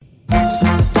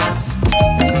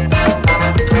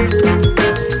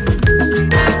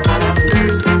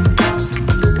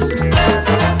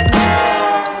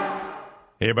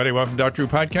everybody. Welcome to Dr. Drew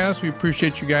Podcast. We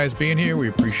appreciate you guys being here. We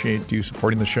appreciate you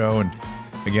supporting the show. And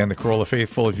again, the Corolla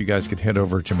Faithful, if you guys could head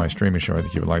over to my streaming show, I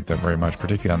think you would like that very much,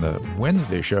 particularly on the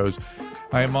Wednesday shows.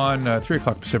 I am on 3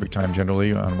 o'clock Pacific time,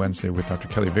 generally, on Wednesday with Dr.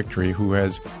 Kelly Victory, who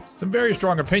has some very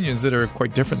strong opinions that are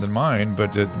quite different than mine,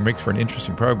 but it makes for an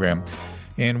interesting program.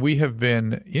 And we have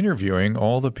been interviewing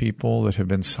all the people that have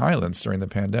been silenced during the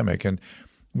pandemic. And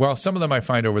while some of them I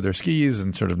find over their skis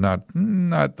and sort of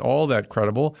not all that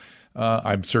credible,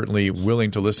 I'm certainly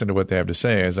willing to listen to what they have to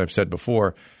say. As I've said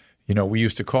before, you know, we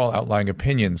used to call outlying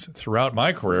opinions throughout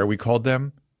my career, we called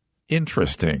them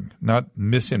interesting, not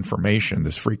misinformation,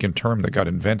 this freaking term that got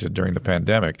invented during the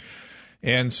pandemic.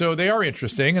 And so they are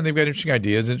interesting, and they've got interesting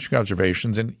ideas, interesting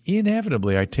observations, and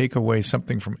inevitably I take away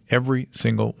something from every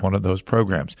single one of those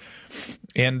programs.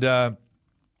 And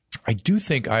I do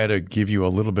think I had to give you a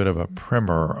little bit of a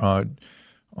primer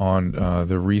on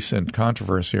the recent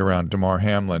controversy around Damar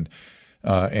Hamlin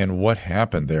and what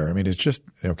happened there. I mean, it's just,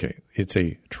 okay, it's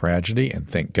a tragedy, and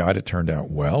thank God it turned out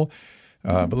well.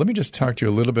 But let me just talk to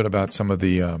you a little bit about some of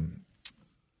the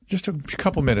just a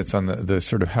couple minutes on the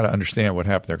sort of how to understand what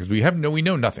happened there, because we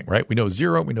know nothing, right? We know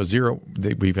zero.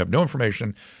 We have no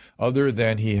information other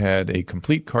than he had a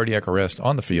complete cardiac arrest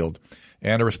on the field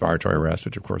and a respiratory arrest,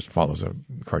 which of course follows a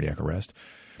cardiac arrest.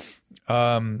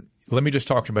 Let me just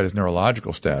talk about his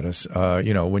neurological status.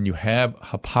 When you have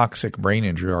hypoxic brain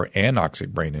injury or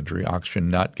anoxic brain injury, oxygen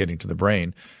not getting to the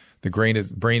brain, the brain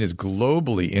is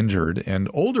globally injured, and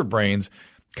older brains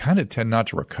kind of tend not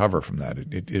to recover from that.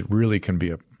 It really can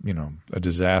be a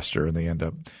disaster, and they end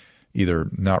up either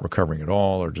not recovering at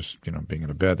all or just being in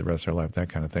a bed the rest of their life, that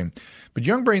kind of thing. But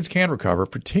young brains can recover,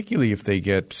 particularly if they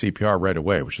get CPR right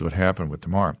away, which is what happened with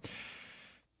Damar.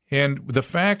 And the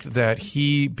fact that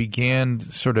he began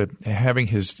sort of having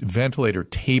his ventilator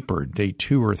tapered day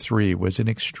 2 or 3 was an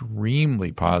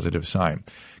extremely positive sign.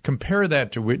 Compare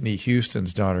that to Whitney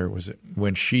Houston's daughter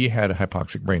when she had a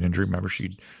hypoxic brain injury. Remember,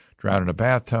 she drowned in a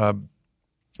bathtub,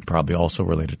 probably also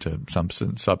related to some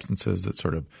substances that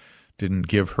sort of didn't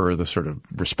give her the sort of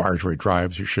respiratory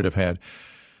drives she should have had.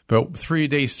 But 3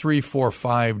 days, 3, 4,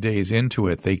 5 days into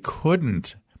it, they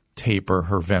couldn't taper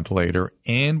her ventilator.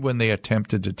 And when they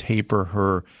attempted to taper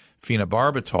her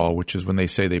phenobarbital, which is when they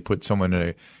say they put someone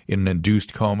in an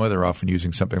induced coma, they're often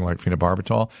using something like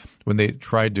phenobarbital. When they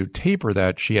tried to taper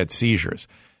that, she had seizures.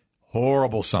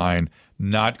 Horrible sign,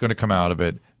 not going to come out of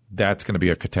it. That's going to be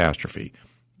a catastrophe.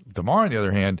 Damar, on the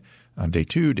other hand, on day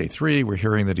 2, day 3, we're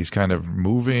hearing that he's kind of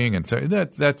moving, and so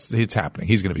it's happening.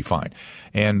 He's going to be fine.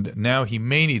 And now he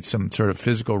may need some sort of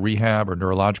physical rehab or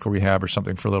neurological rehab or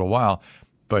something for a little while,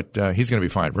 but he's going to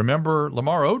be fine. Remember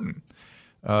Lamar Odom?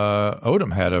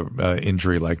 Odom had an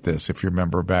injury like this, if you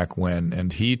remember back when,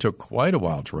 and he took quite a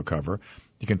while to recover.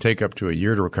 He can take up to a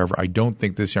year to recover. I don't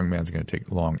think this young man's going to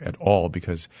take long at all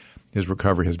because his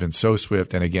recovery has been so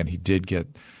swift. And again, he did get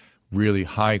really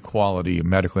high-quality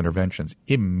medical interventions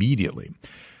immediately.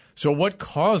 So what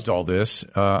caused all this,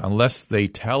 unless they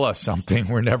tell us something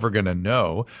we're never going to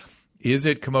know, is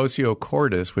it commotio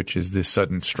cordis, which is this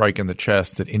sudden strike in the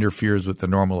chest that interferes with the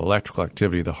normal electrical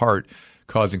activity of the heart,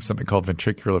 causing something called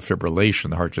ventricular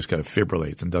fibrillation? The heart just kind of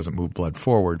fibrillates and doesn't move blood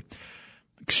forward.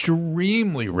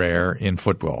 Extremely rare in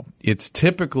football. It's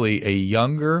typically a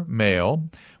younger male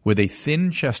with a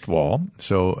thin chest wall,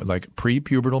 so like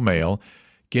prepubertal male,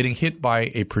 getting hit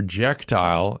by a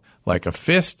projectile like a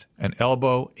fist, an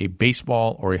elbow, a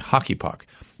baseball, or a hockey puck.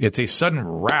 It's a sudden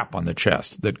rap on the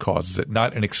chest that causes it,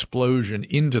 not an explosion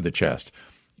into the chest.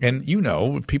 And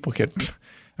people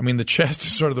the chest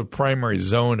is sort of the primary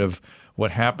zone of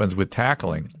what happens with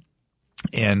tackling.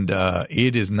 And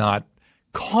it is not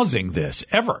causing this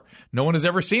ever. No one has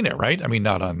ever seen it, right? I mean,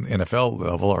 not on NFL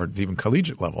level or even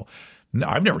collegiate level. No,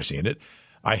 I've never seen it.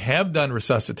 I have done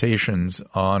resuscitations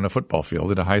on a football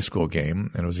field at a high school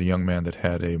game, and it was a young man that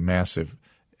had a massive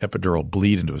epidural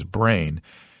bleed into his brain,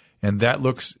 and that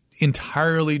looks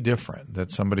entirely different than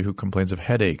somebody who complains of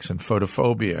headaches and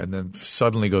photophobia and then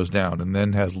suddenly goes down and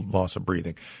then has loss of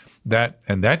breathing.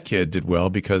 That kid did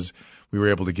well because we were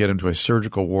able to get him to a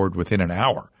surgical ward within an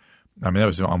hour. I mean, that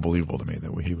was unbelievable to me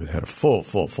that he had a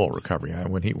full recovery.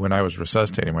 When I was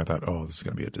resuscitating him, I thought, oh, this is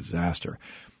going to be a disaster.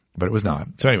 But it was not.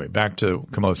 So anyway, back to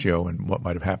commotio and what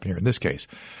might have happened here in this case.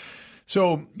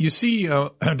 So you see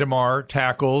Damar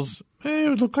tackles.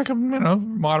 It looked like a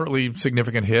moderately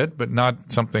significant hit, but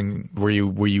not something where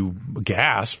you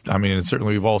gasped. I mean,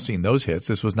 certainly we've all seen those hits.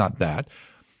 This was not that.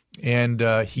 And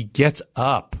he gets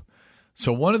up.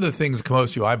 So one of the things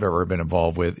commotio I've ever been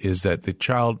involved with is that the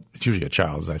child, it's usually a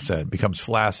child, as I've said, becomes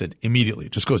flaccid immediately.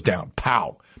 It just goes down.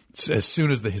 Pow. As soon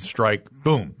as the strike,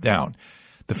 boom, down.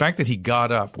 The fact that he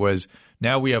got up was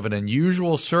Now we have an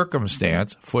unusual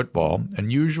circumstance, football,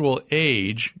 unusual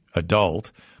age,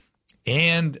 adult,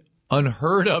 and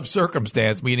unheard of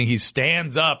circumstance, meaning he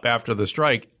stands up after the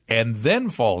strike and then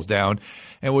falls down.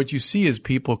 And what you see is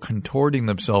people contorting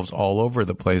themselves all over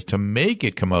the place to make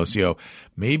it commotio.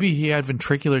 Maybe he had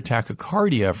ventricular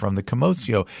tachycardia from the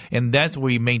commotio, and that's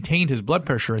why he maintained his blood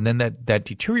pressure, and then that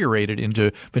deteriorated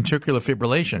into ventricular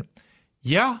fibrillation.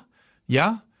 Yeah,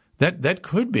 that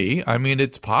could be. I mean,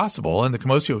 it's possible, and the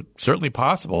commotio certainly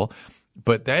possible.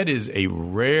 But that is a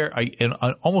rare, an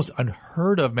almost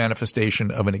unheard of manifestation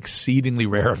of an exceedingly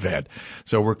rare event.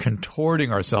 So we're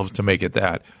contorting ourselves to make it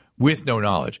that with no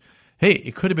knowledge. Hey,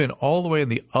 it could have been all the way on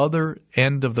the other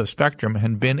end of the spectrum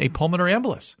and been a pulmonary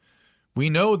embolus. We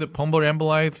know that pulmonary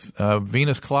emboli,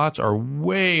 venous clots are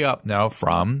way up now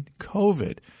from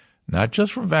COVID, not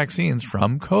just from vaccines,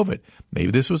 from COVID.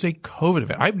 Maybe this was a COVID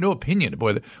event. I have no opinion.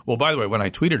 Well, by the way, when I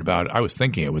tweeted about it, I was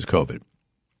thinking it was COVID.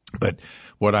 But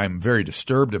what I'm very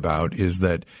disturbed about is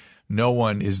that no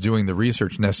one is doing the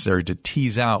research necessary to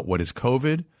tease out what is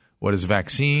COVID, what is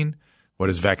vaccine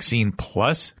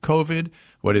plus COVID,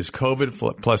 what is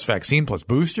COVID plus vaccine plus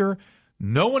booster.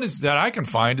 No one is that I can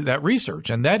find that research,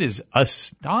 and that is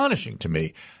astonishing to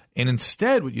me. And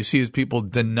instead, what you see is people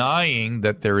denying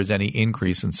that there is any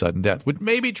increase in sudden death, which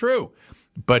may be true,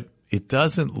 but it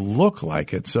doesn't look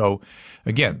like it. So,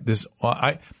 again,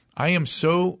 I am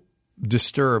so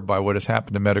disturbed by what has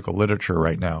happened to medical literature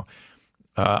right now.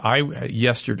 A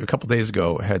couple days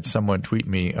ago, had someone tweet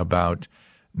me about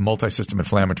multisystem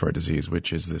inflammatory disease,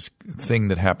 which is this thing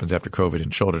that happens after COVID in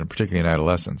children, particularly in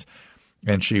adolescents.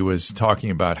 And she was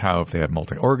talking about how if they had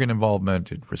multi-organ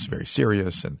involvement, it was very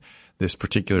serious. And this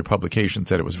particular publication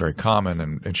said it was very common.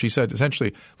 And she said,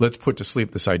 essentially, let's put to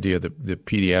sleep this idea that the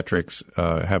pediatrics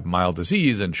have mild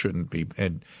disease and shouldn't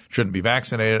be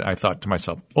vaccinated. I thought to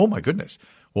myself, oh my goodness.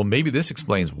 Well, maybe this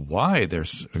explains why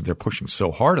they're pushing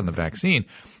so hard on the vaccine,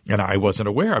 and I wasn't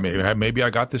aware. Maybe I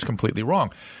got this completely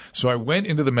wrong. So I went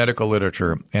into the medical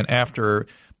literature, and after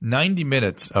 90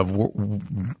 minutes of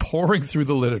pouring through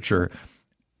the literature,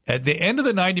 at the end of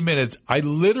the 90 minutes, I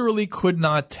literally could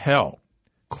not tell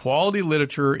quality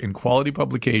literature in quality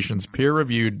publications,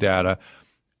 peer-reviewed data.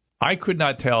 I could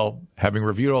not tell, having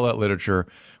reviewed all that literature,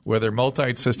 whether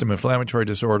multi-system inflammatory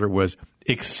disorder was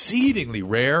exceedingly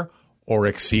rare or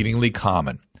exceedingly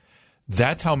common.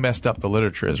 That's how messed up the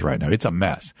literature is right now. It's a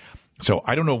mess. So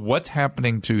I don't know what's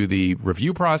happening to the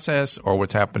review process or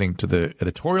what's happening to the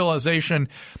editorialization.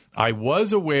 I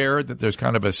was aware that there's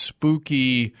kind of a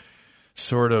spooky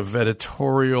sort of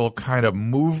editorial kind of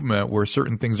movement where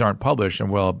certain things aren't published.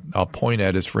 And I'll point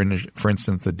at is, for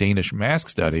instance, the Danish mask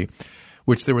study,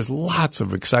 which there was lots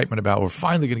of excitement about. We're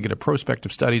finally going to get a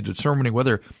prospective study determining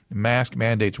whether mask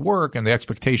mandates work. And the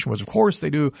expectation was, of course, they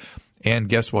do. And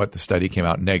guess what? The study came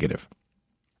out negative.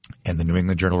 And the New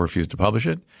England Journal refused to publish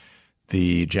it.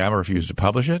 The JAMA refused to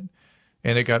publish it.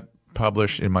 And it got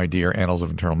published in my dear Annals of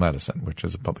Internal Medicine, which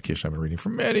is a publication I've been reading for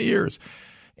many years.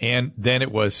 And then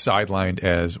it was sidelined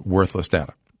as worthless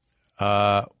data.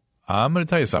 I'm going to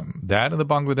tell you something. That and the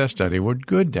Bangladesh study were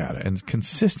good data and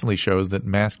consistently shows that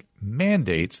mask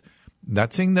mandates,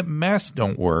 not saying that masks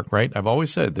don't work, right? I've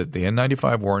always said that the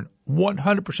N95 warrant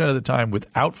 100% of the time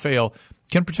without fail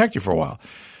can protect you for a while.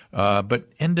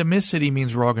 But endemicity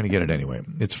means we're all going to get it anyway.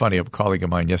 It's funny. A colleague of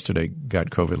mine yesterday got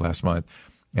COVID last month,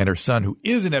 and her son, who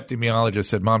is an epidemiologist,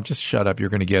 said, "Mom, just shut up. You're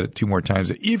going to get it 2 more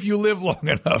times if you live long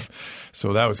enough."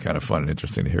 So that was kind of fun and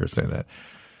interesting to hear her say that.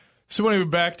 So anyway,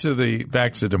 back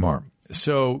to Damar.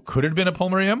 So could it have been a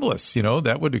pulmonary embolus?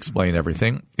 That would explain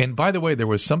everything. And by the way, there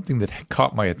was something that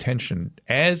caught my attention.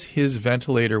 As his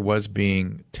ventilator was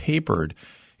being tapered,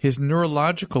 his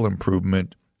neurological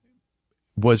improvement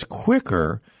was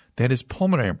quicker than his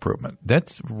pulmonary improvement.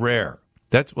 That's rare.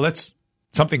 That's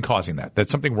something causing that.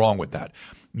 That's something wrong with that.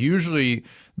 Usually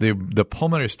the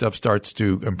pulmonary stuff starts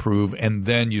to improve, and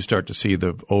then you start to see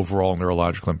the overall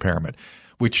neurological impairment,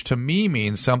 which to me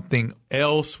means something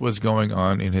else was going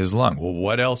on in his lung. Well,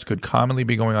 what else could commonly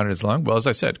be going on in his lung? Well, as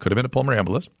I said, could have been a pulmonary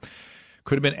embolus.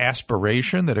 Could have been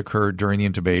aspiration that occurred during the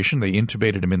intubation. They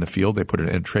intubated him in the field. They put an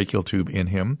endotracheal tube in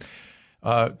him.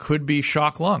 Could be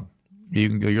shock lung.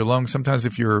 Your lung, sometimes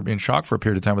if you're in shock for a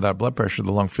period of time without blood pressure,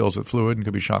 the lung fills with fluid and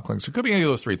could be shock lung. So it could be any of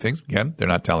those 3 things. Again, they're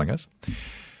not telling us.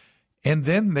 And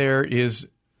then there is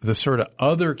the sort of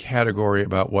other category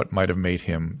about what might have made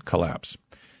him collapse.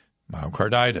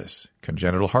 Myocarditis,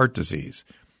 congenital heart disease,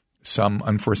 some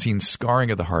unforeseen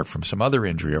scarring of the heart from some other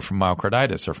injury or from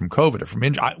myocarditis or from COVID or from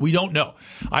injury. We don't know.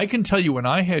 I can tell you when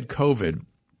I had COVID,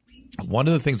 one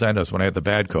of the things I noticed when I had the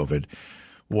bad COVID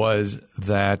was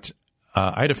that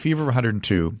I had a fever of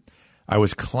 102. I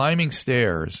was climbing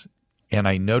stairs, and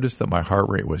I noticed that my heart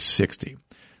rate was 60.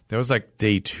 That was like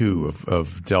day 2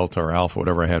 of Delta or Alpha,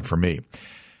 whatever I had for me.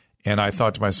 And I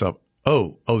thought to myself,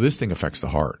 oh, this thing affects the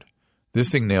heart. This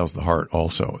thing nails the heart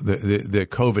also. The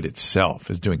COVID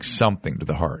itself is doing something to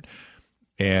the heart.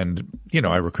 And,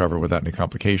 I recovered without any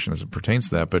complications as it pertains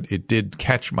to that, but it did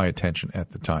catch my attention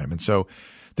at the time. And so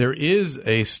there is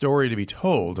a story to be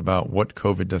told about what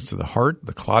COVID does to the heart,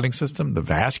 the clotting system, the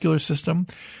vascular system.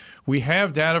 We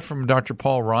have data from Dr.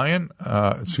 Paul Ryan.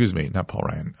 Not Paul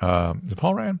Ryan. Is it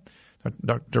Paul Ryan?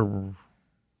 Dr.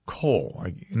 Cole.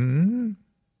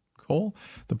 Cole,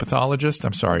 the pathologist.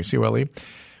 I'm sorry, COLE,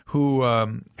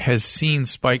 who has seen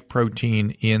spike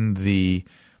protein in the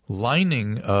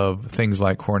lining of things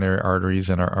like coronary arteries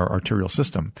and our arterial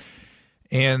system.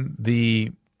 And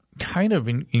the kind of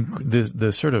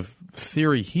the sort of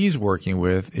theory he's working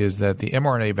with is that the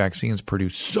mRNA vaccines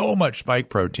produce so much spike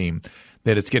protein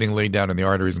that it's getting laid down in the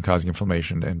arteries and causing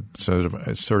inflammation and sort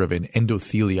of an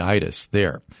endotheliitis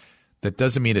there. That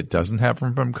doesn't mean it doesn't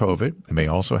happen from COVID. It may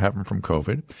also happen from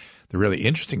COVID. The really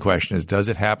interesting question is, does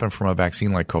it happen from a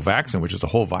vaccine like Covaxin, which is a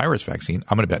whole virus vaccine?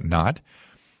 I'm going to bet not.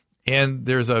 And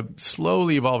there's a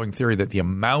slowly evolving theory that the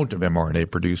amount of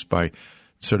mRNA produced by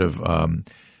sort of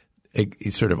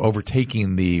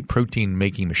overtaking the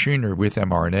protein-making machinery with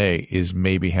mRNA is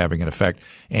maybe having an effect.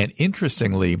 And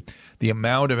interestingly, the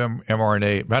amount of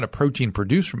amount of protein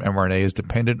produced from mRNA is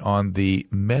dependent on the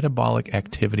metabolic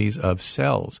activities of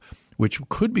cells, which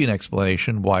could be an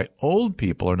explanation why old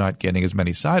people are not getting as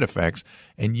many side effects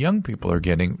and young people are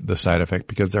getting the side effect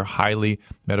because they're highly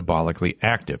metabolically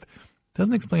active.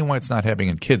 Doesn't explain why it's not happening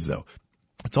in kids, though.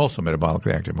 It's also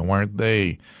metabolically active. And why aren't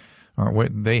they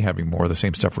having more of the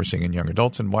same stuff we're seeing in young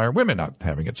adults, and why are women not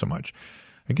having it so much?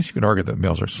 I guess you could argue that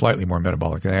males are slightly more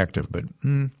metabolically active, but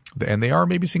and they are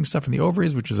maybe seeing stuff in the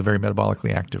ovaries, which is a very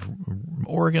metabolically active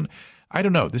organ. I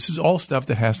don't know. This is all stuff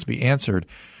that has to be answered.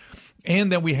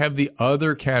 And then we have the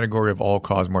other category of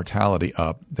all-cause mortality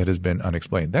up that has been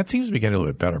unexplained. That seems to be getting a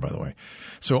little bit better, by the way.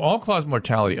 So all-cause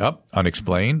mortality up,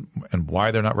 unexplained, and why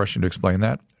they're not rushing to explain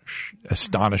that,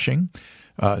 astonishing.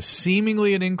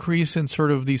 Seemingly an increase in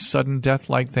sort of these sudden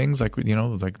death-like things, like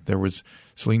there was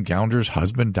Celine Gounder's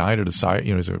husband died at a side,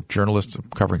 he's a journalist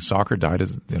covering soccer, died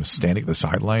as standing at the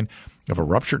sideline of a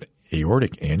ruptured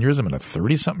aortic aneurysm in a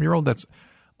 30-something-year-old. That's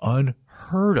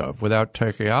unheard of without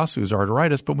Takayasu's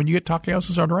arteritis. But when you get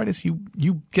Takayasu's arteritis,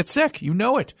 you get sick. You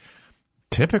know it.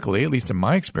 Typically, at least in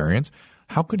my experience,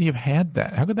 how could he have had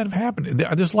that? How could that have happened?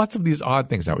 There's lots of these odd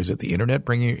things now. Is it the internet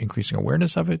bringing increasing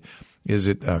awareness of it? Is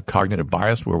it cognitive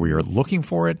bias where we are looking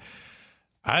for it?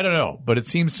 I don't know. But it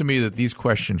seems to me that these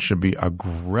questions should be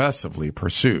aggressively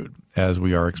pursued as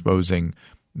we are exposing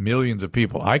millions of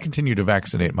people. I continue to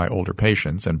vaccinate my older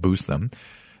patients and boost them.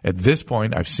 At this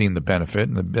point, I've seen the benefit,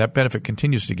 and that benefit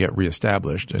continues to get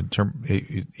reestablished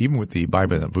even with the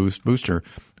bivalent booster,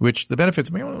 which the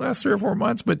benefits may only last 3 or 4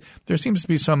 months, but there seems to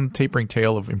be some tapering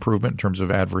tail of improvement in terms of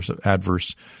adverse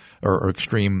or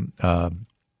extreme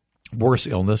worse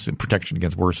illness and protection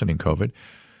against worsening COVID.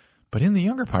 But in the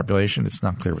younger population, it's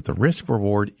not clear what the risk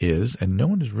reward is, and no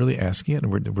one is really asking it,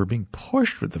 and we're being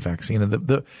pushed with the vaccine. And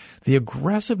the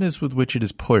aggressiveness with which it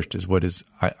is pushed is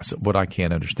what I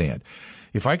can't understand.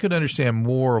 If I could understand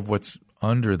more of what's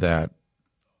under that,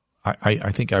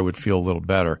 I think I would feel a little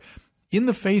better in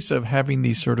the face of having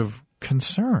these sort of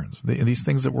concerns, these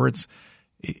things that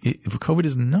if COVID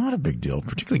is not a big deal,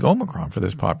 particularly Omicron for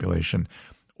this population,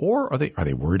 or are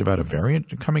they worried about a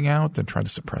variant coming out and trying to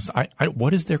suppress it?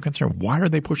 What is their concern? Why are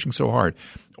they pushing so hard?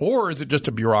 Or is it just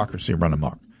a bureaucracy run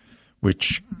amok,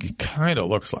 which it kind of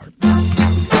looks like?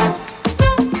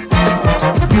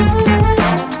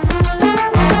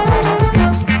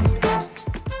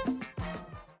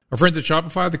 Our friends at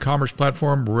Shopify, the commerce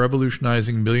platform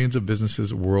revolutionizing millions of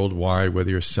businesses worldwide, whether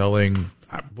you're selling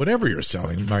whatever you're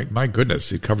selling. My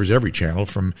goodness, it covers every channel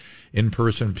from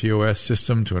in-person POS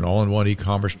system to an all-in-one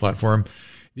e-commerce platform.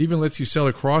 It even lets you sell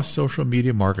across social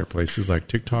media marketplaces like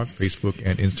TikTok, Facebook,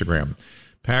 and Instagram.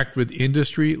 Packed with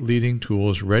industry-leading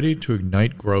tools ready to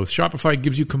ignite growth, Shopify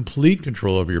gives you complete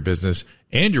control over your business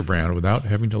and your brand without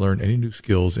having to learn any new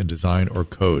skills in design or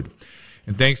code.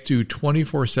 And thanks to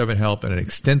 24/7 help and an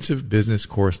extensive business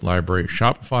course library,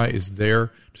 Shopify is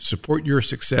there to support your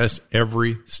success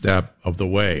every step of the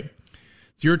way.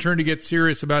 It's your turn to get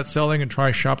serious about selling and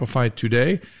try Shopify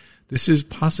today. This is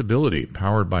Possibility,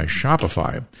 powered by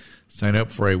Shopify. Sign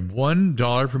up for a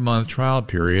 $1 per month trial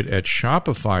period at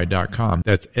Shopify.com.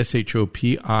 That's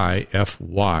Shopify.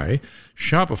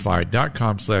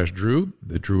 Shopify.com/Drew.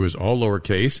 The Drew is all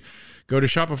lowercase. Go to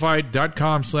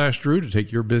Shopify.com/Drew to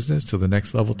take your business to the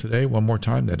next level today. One more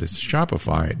time, that is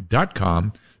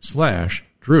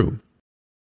Shopify.com/Drew.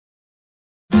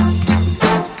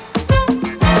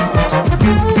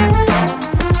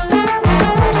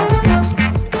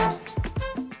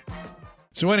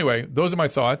 So anyway, those are my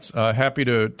thoughts. Happy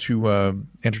to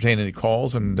entertain any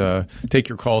calls and take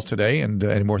your calls today. And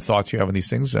any more thoughts you have on these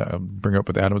things, bring up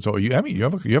with Adam. So you have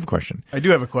a question. I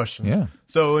do have a question. Yeah.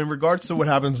 So in regards to what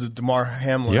happens to Damar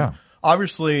Hamlin,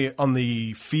 obviously on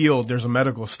the field there's a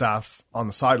medical staff on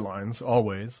the sidelines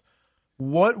always.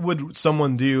 What would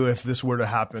someone do if this were to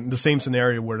happen? The same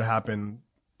scenario were to happen.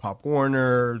 Pop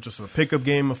Warner, just a pickup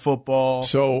game of football.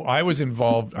 So I was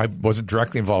involved. I wasn't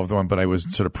directly involved with one, but I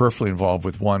was sort of peripherally involved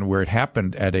with one where it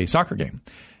happened at a soccer game.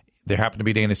 There happened to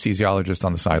be an anesthesiologist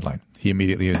on the sideline. He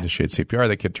immediately initiated CPR.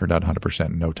 That kid turned out 100%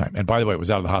 in no time. And by the way, it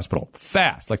was out of the hospital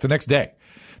fast, like the next day.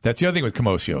 That's the other thing with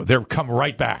Comosio. They'll come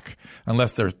right back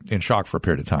unless they're in shock for a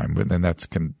period of time, but then that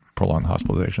can prolong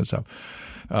hospitalization and stuff.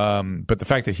 But the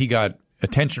fact that he got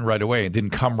attention right away and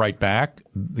didn't come right back,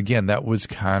 again, that was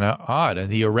kind of odd.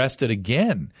 And he arrested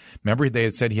again. Remember, they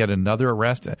had said he had another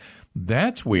arrest?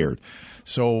 That's weird.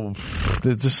 So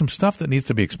there's some stuff that needs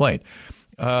to be explained.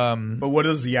 But what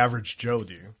does the average Joe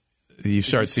do? You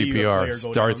start CPR.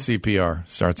 Start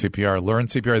CPR. Learn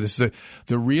CPR. This is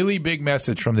the really big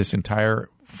message from this entire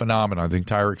phenomenon, the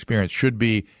entire experience should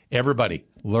be everybody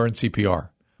learn CPR.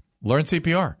 Learn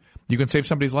CPR. You can save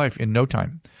somebody's life in no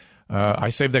time. I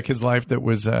saved that kid's life that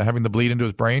was having the bleed into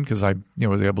his brain because I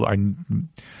was able to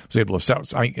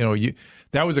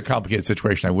that was a complicated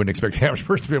situation. I wouldn't expect the average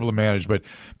person to be able to manage, but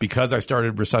because I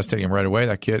started resuscitating him right away,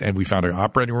 that kid, and we found an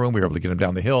operating room, we were able to get him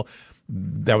down the hill.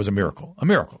 That was a miracle.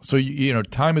 So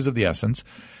time is of the essence,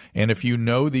 and if you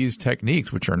know these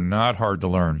techniques, which are not hard to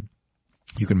learn,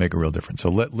 you can make a real difference. So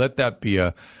let that be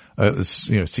a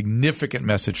significant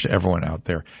message to everyone out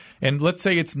there. And let's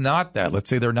say it's not that. Let's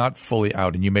say they're not fully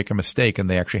out and you make a mistake and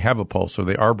they actually have a pulse, so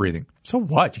they are breathing. So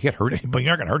what? You can't hurt anybody.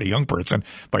 You're not going to hurt a young person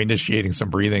by initiating some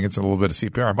breathing. It's a little bit of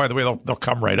CPR. And by the way, they'll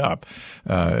come right up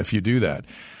if you do that.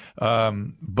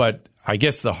 But I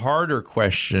guess the harder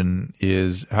question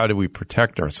is, how do we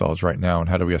protect ourselves right now and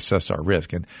how do we assess our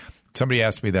risk? And somebody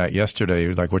asked me that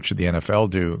yesterday, like, what should the NFL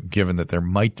do given that there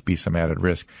might be some added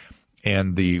risk?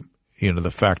 And the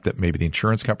fact that maybe the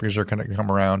insurance companies are going to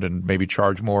come around and maybe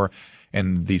charge more,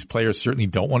 and these players certainly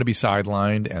don't want to be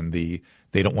sidelined, and the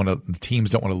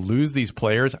teams don't want to lose these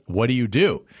players. What do you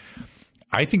do?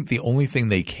 I think the only thing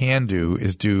they can do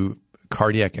is do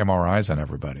cardiac MRIs on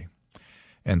everybody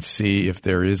and see if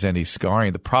there is any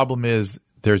scarring. The problem is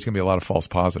there's going to be a lot of false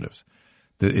positives.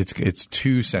 It's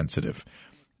too sensitive,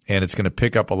 and it's going to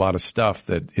pick up a lot of stuff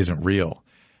that isn't real.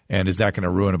 And is that going to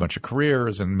ruin a bunch of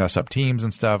careers and mess up teams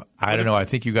and stuff? I don't know. I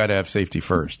think you got to have safety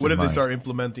first. What if they start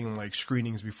implementing like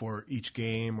screenings before each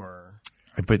game or?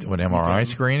 But what, MRI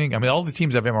screening? I mean, all the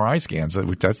teams have MRI scans.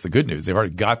 That's the good news. They've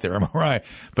already got their MRI.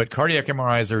 But cardiac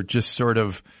MRIs are just sort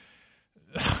of.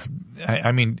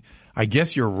 I mean, I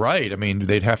guess you're right. I mean,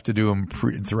 they'd have to do them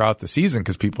throughout the season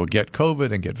because people get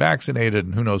COVID and get vaccinated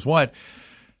and who knows what.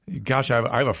 Gosh,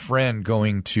 I have a friend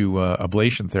going to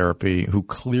ablation therapy who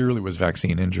clearly was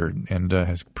vaccine injured and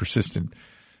has persistent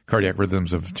cardiac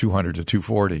rhythms of 200 to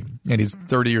 240, and he's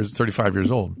 35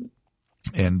 years old.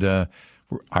 And I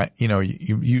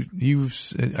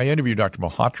interviewed Dr.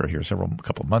 Malhotra here a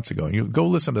couple of months ago, and you go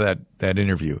listen to that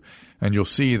interview, and you'll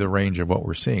see the range of what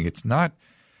we're seeing. It's not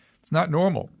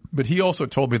normal. But he also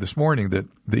told me this morning that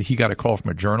he got a call from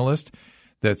a journalist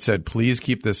that said, please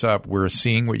keep this up. We're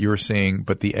seeing what you're seeing,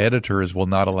 but the editors will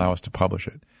not allow us to publish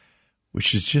it,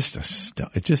 which is just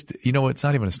it's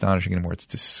not even astonishing anymore. It's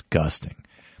disgusting.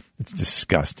 It's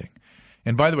disgusting.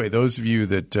 And by the way, those of you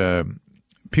that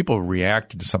people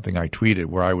reacted to something I tweeted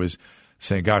where I was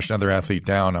saying, gosh, another athlete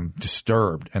down, I'm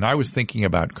disturbed. And I was thinking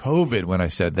about COVID when I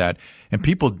said that, and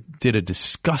people did a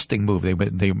disgusting move.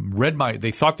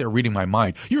 They thought they were reading my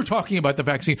mind. You're talking about the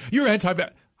vaccine. You're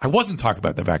anti-vaccine. I wasn't talking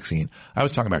about the vaccine. I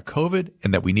was talking about COVID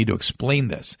and that we need to explain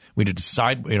this. We need to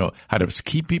decide, how to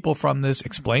keep people from this,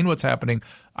 explain what's happening.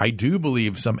 I do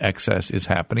believe some excess is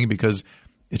happening because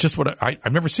it's just what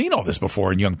I've never seen all this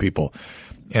before in young people.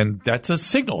 And that's a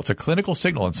signal. It's a clinical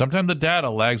signal. And sometimes the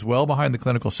data lags well behind the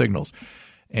clinical signals.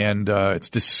 And it's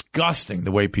disgusting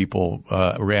the way people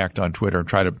react on Twitter and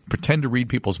try to pretend to read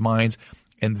people's minds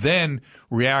and then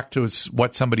react to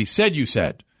what somebody said you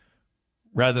said,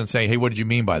 rather than saying, hey, what did you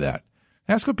mean by that?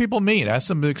 Ask what people mean. Ask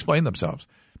them to explain themselves.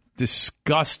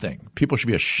 Disgusting. People should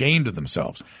be ashamed of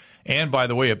themselves. And by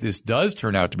the way, if this does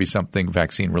turn out to be something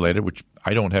vaccine related, which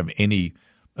I don't have any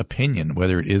opinion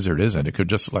whether it is or it isn't. It could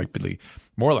just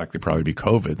more likely probably be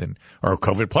COVID or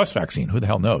COVID plus vaccine. Who the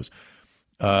hell knows?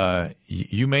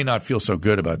 You may not feel so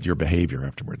good about your behavior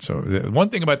afterwards. So the one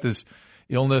thing about this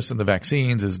illness and the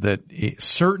vaccines is that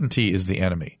certainty is the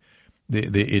enemy.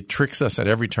 It tricks us at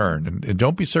every turn, and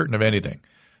don't be certain of anything.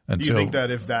 Do you think that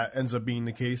if that ends up being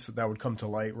the case, that would come to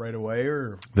light right away,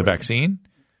 or the vaccine?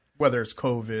 Whether it's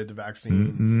COVID, the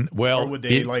vaccine, or would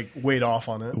they wait off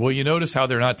on it? Well, you notice how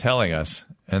they're not telling us,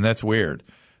 and that's weird.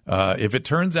 If it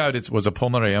turns out it was a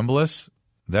pulmonary embolus,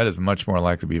 that is much more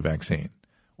likely to be a vaccine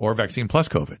or vaccine plus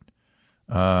COVID.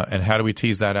 And how do we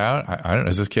tease that out? I don't know.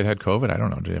 Has this kid had COVID? I don't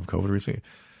know. Did he have COVID recently?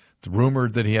 It's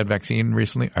rumored that he had vaccine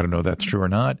recently. I don't know if that's true or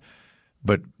not.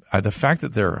 But the fact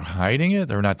that they're hiding it,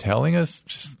 they're not telling us,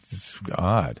 it's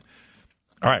odd.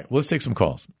 All right, let's take some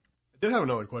calls. I did have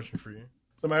another question for you.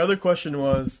 So my other question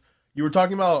was, you were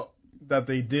talking about that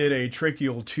they did a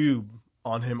tracheal tube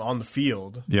on him on the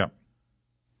field. Yeah.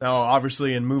 Now,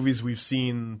 obviously, in movies, we've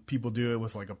seen people do it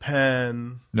with like a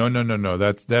pen. No.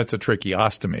 That's a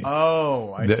tracheostomy.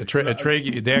 Oh, I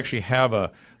see. They actually have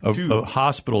a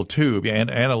hospital tube and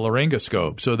a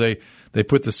laryngoscope. So they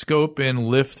put the scope in,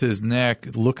 lift his neck,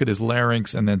 look at his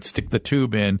larynx, and then stick the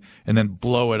tube in, and then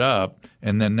blow it up,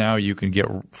 and then now you can get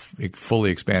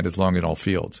fully expand his lung in all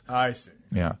fields. I see.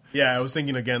 Yeah. Yeah, I was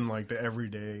thinking again like the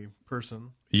everyday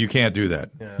person. You can't do that.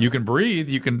 Yeah. You can breathe.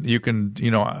 You can.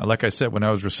 Like I said, when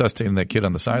I was resuscitating that kid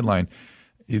on the sideline,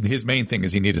 his main thing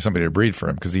is he needed somebody to breathe for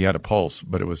him because he had a pulse,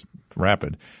 but it was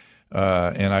rapid.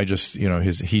 And I just,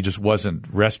 he just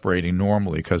wasn't respirating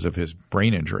normally because of his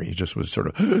brain injury. He just was sort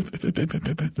of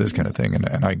this kind of thing.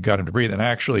 And I got him to breathe. And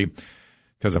actually,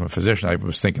 because I'm a physician, I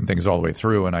was thinking things all the way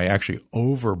through. And I actually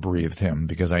over-breathed him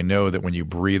because I know that when you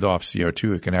breathe off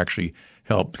CO2, it can actually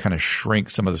help kind of shrink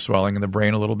some of the swelling in the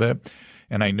brain a little bit.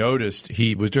 And I noticed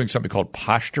he was doing something called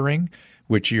posturing,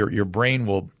 which your brain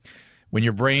will – when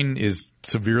your brain is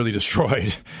severely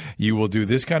destroyed, you will do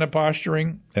this kind of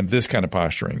posturing and this kind of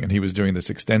posturing. And he was doing this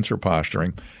extensor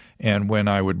posturing. And when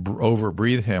I would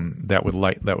over-breathe him, that would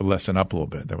lessen up a little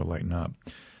bit. That would lighten up.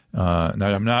 Now,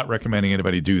 I'm not recommending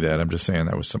anybody do that. I'm just saying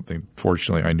that was something,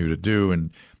 fortunately, I knew to do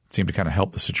and seemed to kind of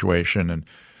help the situation. And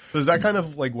so is that kind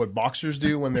of like what boxers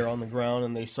do when they're on the ground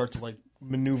and they start to like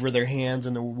maneuver their hands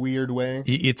in a weird way?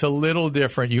 It's a little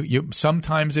different. You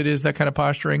sometimes it is that kind of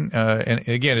posturing, and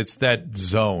again, it's that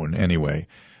zone anyway.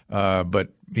 But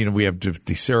we have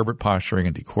decerebrate posturing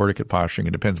and decorticate posturing.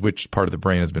 It depends which part of the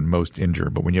brain has been most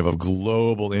injured. But when you have a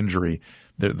global injury,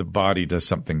 the body does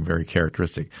something very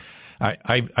characteristic.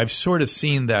 I've sort of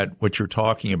seen that what you're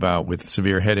talking about with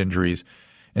severe head injuries.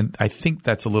 And I think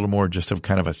that's a little more just of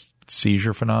kind of a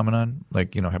seizure phenomenon.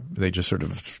 Like, they just sort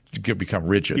of become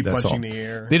rigid. Keep that's punching all. the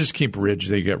air. They just keep rigid.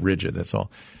 They get rigid. That's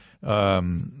all.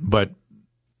 But,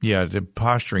 yeah, the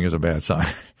posturing is a bad sign.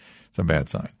 It's a bad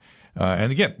sign.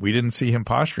 And, again, we didn't see him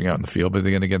posturing out in the field. But,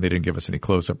 again, they didn't give us any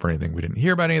close-up or anything. We didn't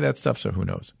hear about any of that stuff, so who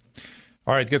knows.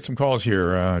 All right, get some calls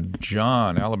here.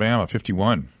 John, Alabama,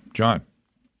 51. John.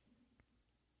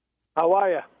 How are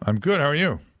you? I'm good. How are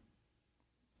you?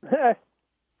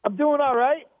 I'm doing all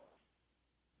right.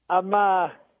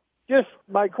 My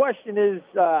question is,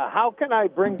 how can I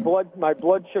bring my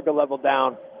blood sugar level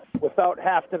down without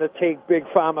having to take big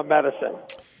pharma medicine?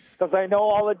 Because I know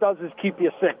all it does is keep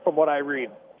you sick from what I read.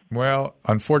 Well,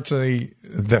 unfortunately,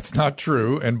 that's not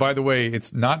true. And by the way,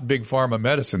 it's not big pharma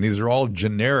medicine. These are all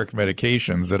generic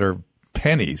medications that are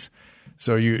pennies.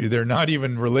 So they're not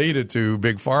even related to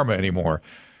big pharma anymore.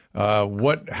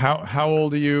 How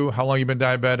old are you? How long have you been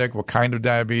diabetic? What kind of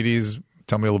diabetes?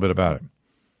 Tell me a little bit about it.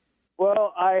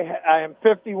 Well, I am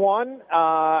 51.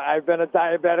 I've been a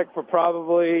diabetic for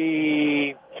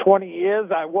probably 20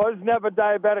 years. I was never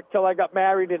diabetic till I got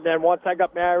married, and then once I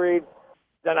got married,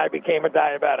 then I became a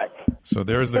diabetic. So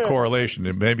there's the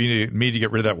correlation. Maybe you need to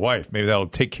get rid of that wife. Maybe that'll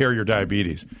take care of your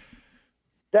diabetes.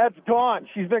 That's gone.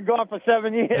 She's been gone for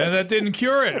 7 years. And that didn't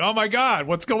cure it. Oh, my God.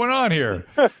 What's going on here?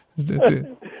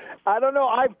 I don't know.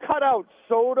 I've cut out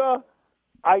soda.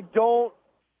 I don't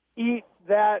eat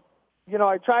that.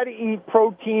 I try to eat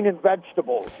protein and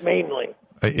vegetables mainly.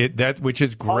 Which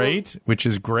is great,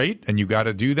 and you got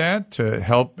to do that to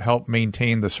help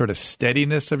maintain the sort of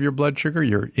steadiness of your blood sugar.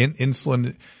 Your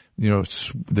insulin,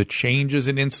 the changes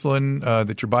in insulin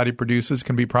that your body produces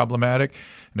can be problematic,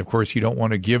 and of course, you don't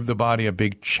want to give the body a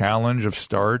big challenge of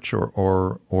starch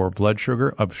or blood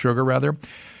sugar rather.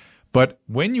 But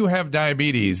when you have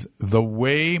diabetes,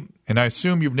 and I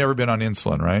assume you've never been on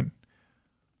insulin, right?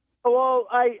 Well,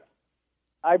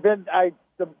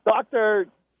 the doctor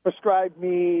prescribed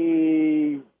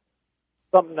me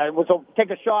something that was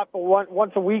take a shot for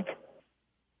once a week.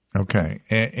 Okay,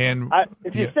 and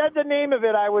if you said the name of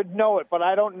it, I would know it, but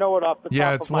I don't know it off the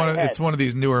top of my head. It's one of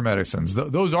these newer medicines.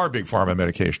 Those are big pharma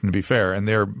medication, to be fair, and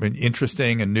they're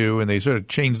interesting and new, and they sort of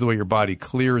change the way your body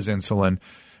clears insulin,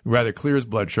 rather clears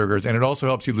blood sugars, and it also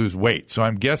helps you lose weight. So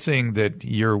I'm guessing that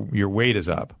your weight is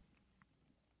up.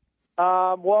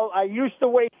 Well, I used to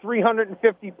weigh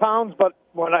 350 pounds, but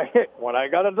when I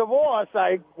got a divorce,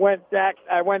 I went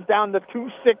down to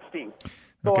 260.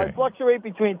 So okay. I fluctuate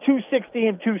between 260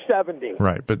 and 270.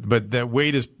 Right, but that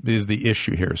weight is the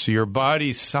issue here. So your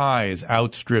body size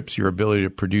outstrips your ability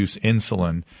to produce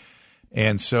insulin,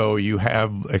 and so you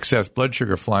have excess blood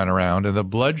sugar flying around, and the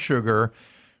blood sugar,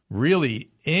 really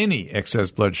any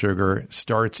excess blood sugar,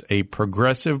 starts a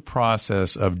progressive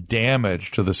process of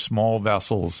damage to the small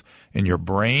vessels in your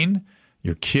brain,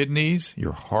 your kidneys,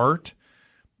 your heart.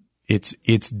 It's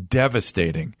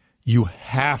devastating. You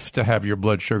have to have your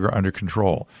blood sugar under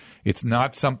control. It's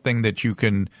not something that you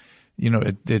can,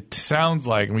 it sounds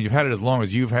like when you've had it as long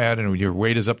as you've had and your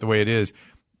weight is up the way it is,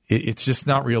 it's just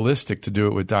not realistic to do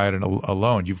it with diet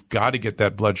alone. You've got to get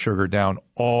that blood sugar down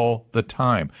all the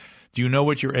time. Do you know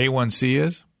what your A1C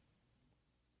is?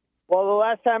 Well, the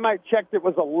last time I checked, it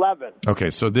was 11.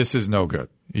 Okay, so this is no good.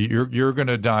 You're going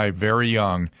to die very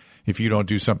young if you don't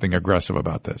do something aggressive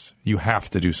about this. You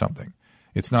have to do something.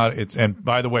 And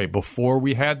by the way, before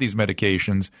we had these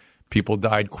medications, people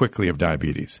died quickly of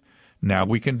diabetes. Now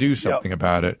we can do something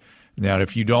about it. Now,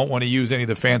 if you don't want to use any of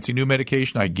the fancy new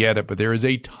medication, I get it, but there is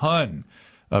a ton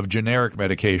of generic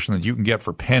medication that you can get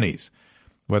for pennies,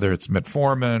 whether it's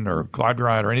metformin or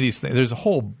glyburide or any of these things. There's a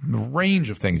whole range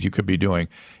of things you could be doing,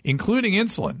 including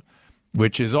insulin,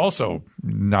 which is also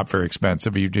not very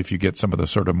expensive if you get some of the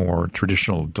sort of more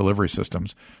traditional delivery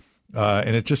systems.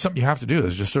 And it's just something you have to do.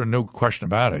 There's just sort of no question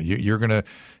about it.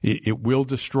 It will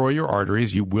destroy your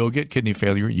arteries. You will get kidney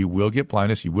failure. You will get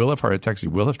blindness. You will have heart attacks. You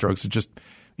will have strokes.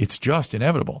 It's just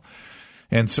inevitable.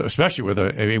 And so, especially with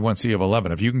a A1C of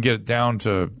 11, if you can get it down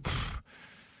to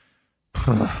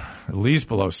at least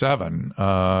below 7,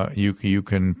 you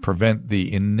can prevent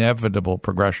the inevitable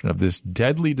progression of this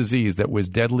deadly disease that was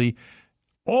deadly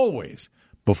always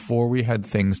before we had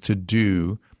things to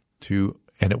do to.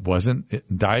 And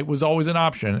diet was always an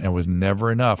option and was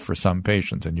never enough for some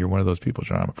patients. And you're one of those people,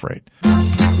 John, I'm afraid.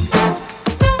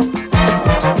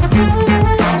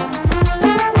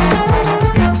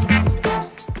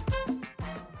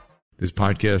 This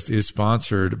podcast is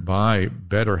sponsored by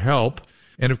BetterHelp.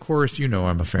 And of course,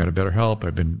 I'm a fan of BetterHelp.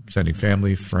 I've been sending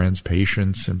family, friends,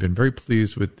 patients, and been very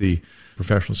pleased with the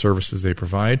professional services they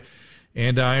provide.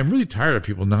 And I am really tired of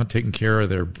people not taking care of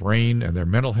their brain and their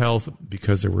mental health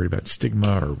because they're worried about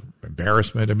stigma or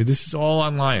embarrassment. I mean, this is all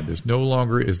online. There's no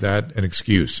longer is that an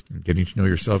excuse. Getting to know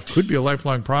yourself could be a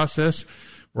lifelong process.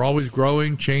 We're always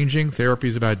growing, changing. Therapy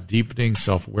is about deepening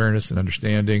self-awareness and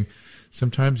understanding.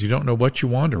 Sometimes you don't know what you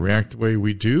want or react the way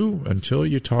we do until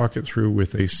you talk it through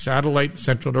with a satellite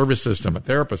central nervous system, a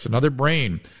therapist, another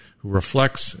brain who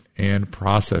reflects and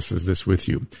processes this with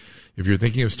you. If you're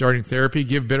thinking of starting therapy,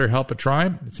 give BetterHelp a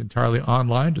try. It's entirely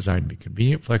online, designed to be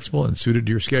convenient, flexible, and suited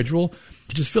to your schedule.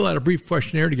 You just fill out a brief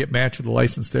questionnaire to get matched with a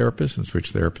licensed therapist and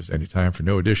switch therapists anytime for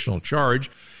no additional charge.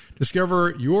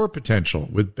 Discover your potential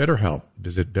with BetterHelp.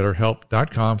 Visit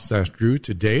BetterHelp.com/Drew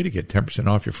today to get 10%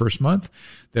 off your first month.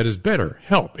 That is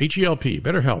BetterHelp, H-E-L-P,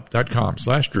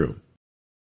 BetterHelp.com/Drew.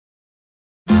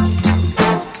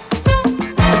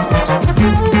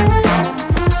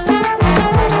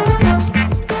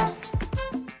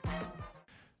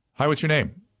 Hi, what's your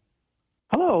name?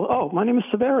 Hello. Oh, my name is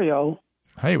Severio.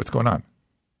 Hey, what's going on?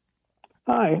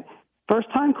 Hi.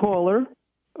 First-time caller.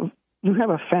 You have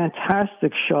a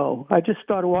fantastic show. I just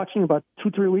started watching about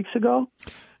 2-3 weeks ago,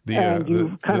 and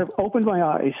you kind of opened my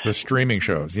eyes. The streaming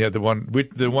shows. Yeah, the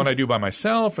one I do by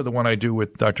myself or the one I do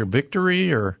with Dr.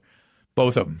 Victory or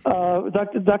both of them?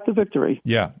 Dr. Victory.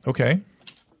 Yeah, okay.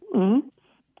 Mm-hmm.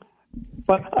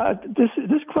 But this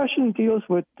question deals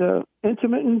with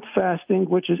intermittent fasting,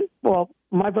 which is, well,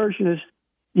 my version is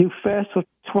you fast for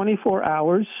 24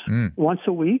 hours once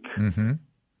a week. Mm-hmm.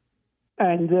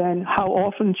 And then how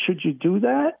often should you do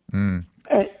that?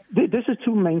 This is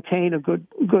to maintain a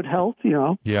good health,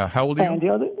 Yeah. How old are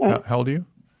you? How old are you?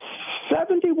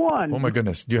 71. Oh, my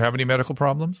goodness. Do you have any medical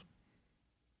problems?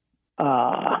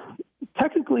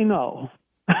 Technically, no.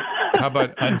 How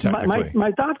about untechnically?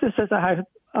 My doctor says I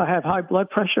have high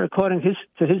blood pressure according to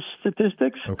his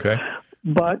statistics. Okay.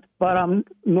 But I'm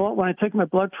not, when I take my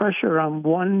blood pressure, I'm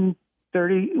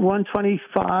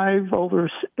 125 over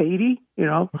 80.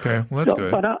 Okay, well that's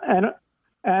good. But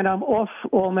and I'm off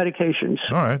all medications.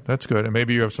 All right, that's good. And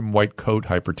maybe you have some white coat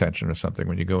hypertension or something.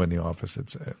 When you go in the office,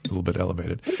 it's a little bit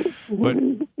elevated. But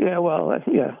Yeah, well,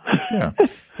 yeah. Yeah.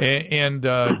 And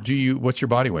what's your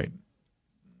body weight?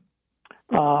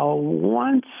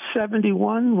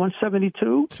 171,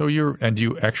 172. So do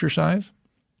you exercise?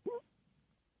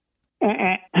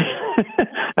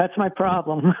 That's my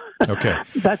problem. Okay.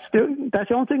 That's the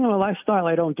only thing in my lifestyle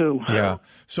I don't do. Yeah.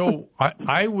 So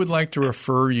I would like to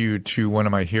refer you to one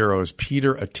of my heroes,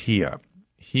 Peter Attia.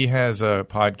 He has a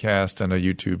podcast and a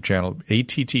YouTube channel,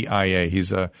 ATTIA.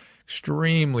 He's a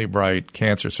extremely bright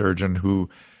cancer surgeon who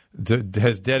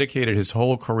has dedicated his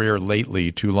whole career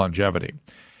lately to longevity.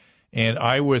 And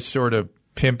I was sort of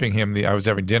pimping him. I was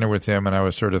having dinner with him, and I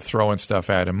was sort of throwing stuff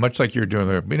at him, much like you're doing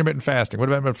the intermittent fasting. What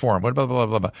about metformin? What about blah,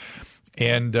 blah, blah, blah.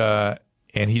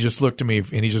 And he just looked at me,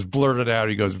 and he just blurted out.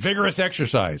 He goes, vigorous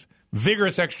exercise.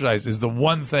 Vigorous exercise is the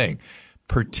one thing,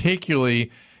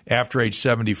 particularly after age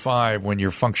 75 when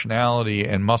your functionality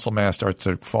and muscle mass starts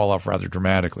to fall off rather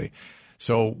dramatically.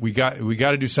 So we got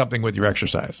to do something with your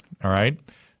exercise, all right?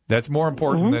 That's more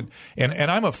important than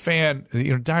and I'm a fan.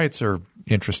 Diets are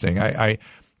interesting.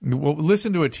 Well,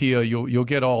 listen to Attia. You'll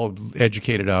get all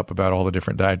educated up about all the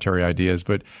different dietary ideas.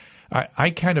 But I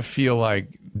kind of feel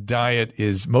like diet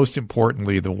is most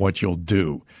importantly what you'll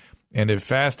do. And if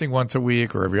fasting once a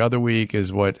week or every other week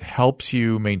is what helps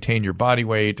you maintain your body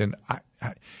weight, and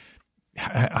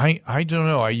I don't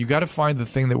know. You got to find the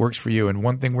thing that works for you. And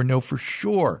one thing we know for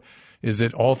sure is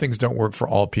that all things don't work for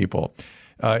all people.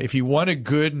 If you want a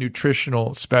good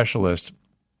nutritional specialist,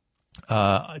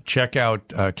 check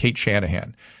out Kate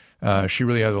Shanahan. She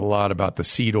really has a lot about the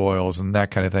seed oils and that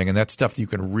kind of thing, and that's stuff that you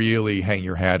can really hang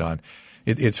your hat on.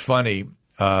 It's funny.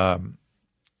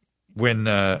 When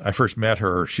I first met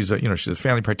her, she's a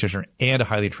family practitioner and a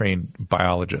highly trained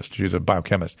biologist. She's a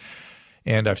biochemist.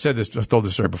 And I've told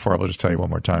this story before. I'll just tell you one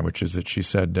more time, which is that she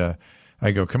said, I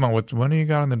go, come on, what do you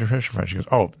got on the nutrition front? She goes,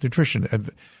 oh,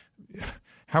 nutrition,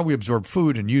 how we absorb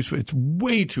food and use food. It's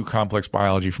way too complex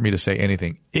biology for me to say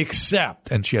anything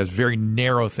except, and she has very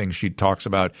narrow things she talks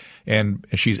about, and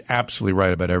she's absolutely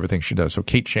right about everything she does. So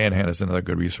Kate Shanahan is another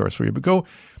good resource for you. But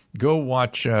go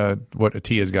watch what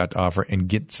Attia's got to offer and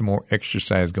get some more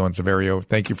exercise going. Severio,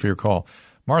 thank you for your call.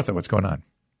 Martha, what's going on?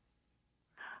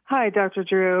 Hi, Dr.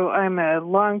 Drew. I'm a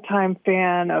longtime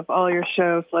fan of all your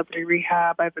shows, Celebrity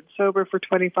Rehab. I've been sober for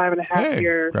 25 and a half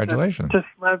years. Congratulations. Just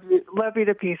love you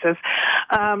to pieces.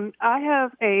 I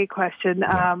have a question.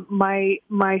 Yeah. My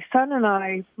son and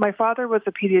I, my father was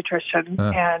a pediatrician,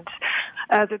 and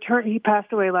as it turned, he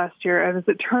passed away last year, and as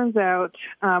it turns out,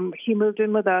 he moved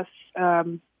in with us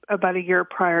about a year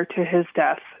prior to his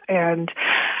death. And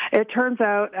it turns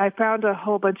out I found a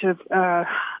whole bunch of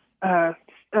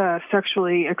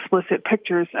sexually explicit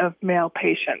pictures of male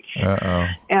patients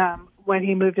when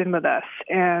he moved in with us.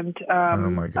 And oh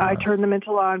my God. I turned them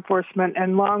into law enforcement.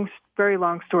 And very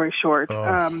long story short,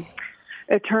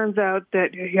 it turns out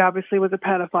that he obviously was a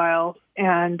pedophile.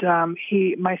 And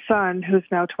my son, who's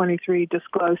now 23,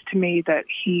 disclosed to me that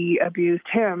he abused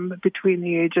him between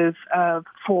the ages of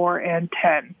 4 and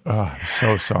 10. Oh,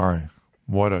 so sorry.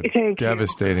 What a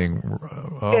devastating,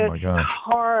 my gosh.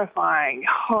 Horrifying.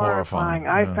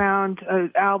 Yeah. I found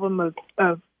an album of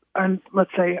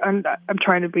let's say, I'm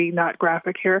trying to be not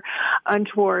graphic here,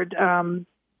 untoward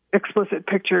explicit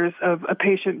pictures of a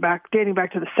patient dating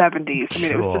back to the 70s. I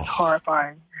mean, it was just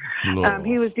horrifying.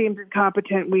 He was deemed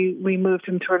incompetent. We moved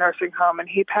him to a nursing home, and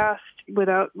he passed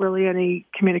without really any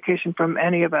communication from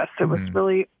any of us. It was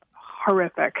really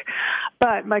horrific.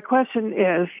 But my question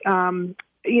is,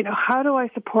 how do I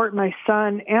support my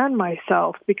son and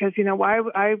myself? Because,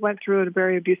 I went through a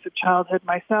very abusive childhood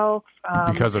myself.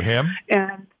 Because of him?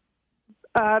 And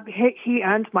he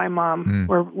and my mom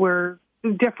were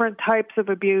different types of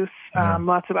abuse,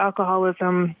 lots of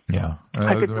alcoholism. Yeah.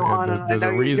 I could go on. There's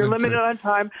a reason. You're limited on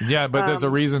time. Yeah, but there's a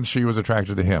reason she was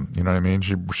attracted to him. You know what I mean?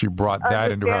 She brought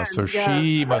that into her house. So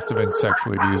she must have been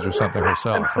sexually abused or something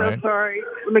herself, right? I'm so sorry.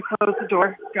 Let me close the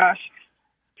door. Gosh.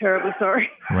 Terribly sorry.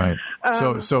 Right.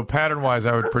 So pattern-wise,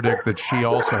 I would predict that she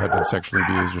also had been sexually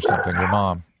abused or something, your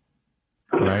mom,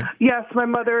 right? Yes, my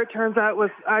mother, it turns out,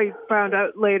 I found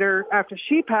out later after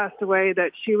she passed away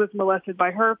that she was molested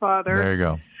by her father. There you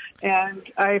go. And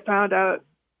I found out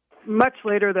much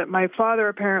later that my father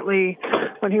apparently,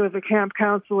 when he was a camp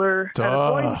counselor at a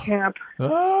boarding camp,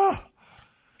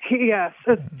 yes,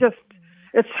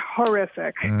 it's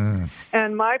horrific.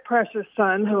 And my precious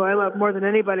son, who I love more than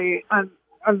anybody on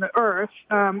the earth,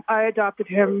 I adopted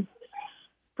him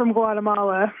from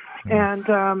Guatemala, and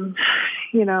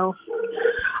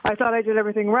I thought I did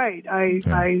everything right. I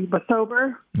was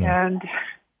sober, and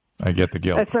I get the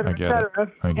guilt. et cetera, I get it.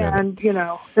 I get and,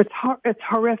 it's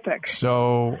horrific.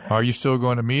 So are you still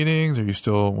going to meetings?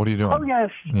 What are you doing? Oh,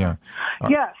 yes. Yeah.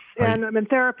 Yes, and I'm in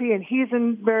therapy, and he's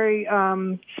in very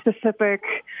specific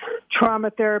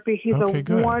trauma therapy. He's a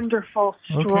good. wonderful,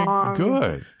 strong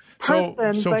good.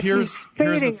 person, So but here's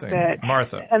the thing. bit.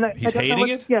 Martha, And he's hating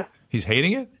it? Yes. He's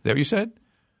hating it? Is that what you said?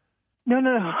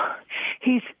 No.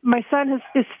 My son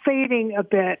is fading a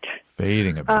bit.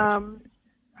 Fading a bit.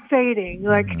 Fading.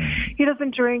 Like, he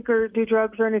doesn't drink or do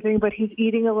drugs or anything, but he's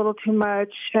eating a little too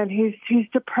much, and he's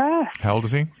depressed. How old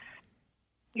is he?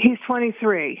 He's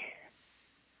 23.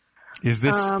 Is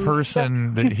this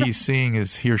person that he's seeing,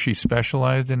 is he or she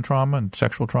specialized in trauma and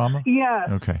sexual trauma? Yes.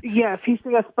 Okay. Yes, he's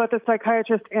seeing both a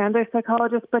psychiatrist and a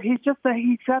psychologist, but he's got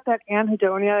that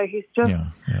anhedonia. He's just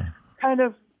kind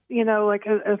of, he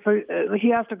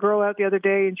asked a girl out the other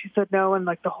day, and she said no, and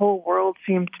like the whole world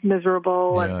seemed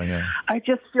miserable. And I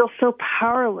just feel so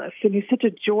powerless, and he's such a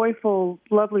joyful,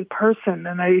 lovely person,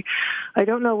 and I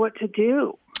don't know what to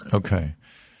do. Okay.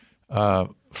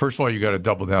 First of all, you got to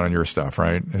double down on your stuff,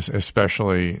 right?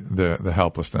 Especially the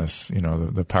helplessness,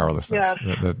 the powerlessness.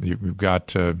 Yes. You've got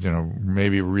to,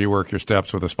 maybe rework your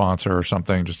steps with a sponsor or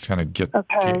something. Just kind of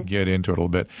get into it a little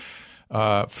bit.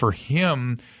 For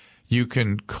him, you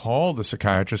can call the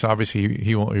psychiatrist. Obviously,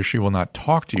 he will or she will not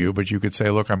talk to you, but you could say,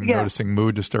 "Look, I'm noticing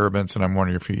mood disturbance, and I'm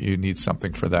wondering if you need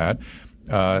something for that."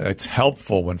 It's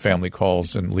helpful when family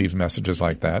calls and leaves messages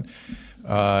like that.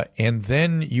 And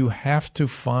then you have to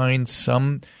find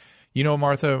some,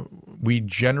 Martha, we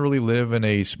generally live in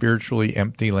a spiritually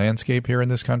empty landscape here in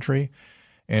this country.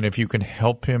 And if you can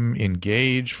help him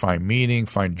engage, find meaning,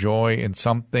 find joy in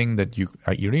something that you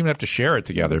don't even have to share it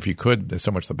together. If you could,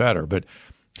 so much the better. But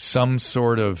some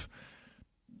sort of,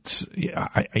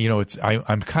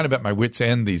 I'm kind of at my wit's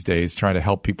end these days trying to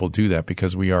help people do that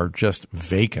because we are just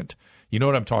vacant. You know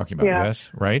what I'm talking about, yes?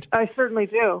 Right? I certainly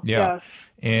do, yes.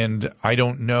 And I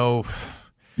don't know,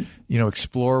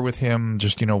 explore with him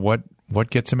just, what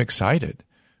gets him excited.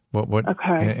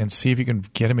 And see if you can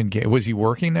get him engaged. Was he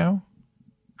working now?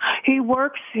 He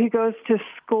works. He goes to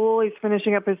school. He's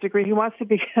finishing up his degree. He wants to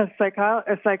be a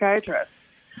psychiatrist.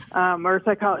 A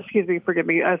psychologist.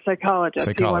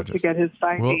 He wants to get his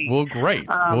PsyD. Well, great.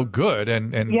 Good.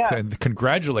 And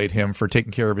congratulate him for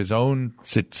taking care of his own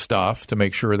stuff to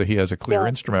make sure that he has a clear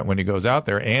instrument when he goes out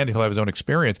there, and he'll have his own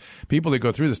experience. People that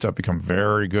go through this stuff become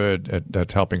very good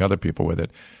at helping other people with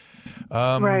it.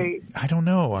 Right. I don't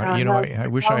know. I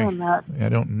wish I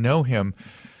don't know him.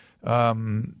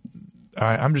 I'm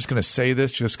just going to say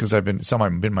this just because I've been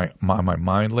on my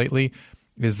mind lately.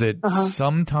 Is that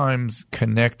sometimes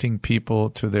connecting people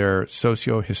to their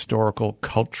socio-historical,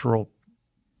 cultural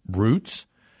roots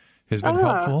has been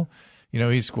helpful.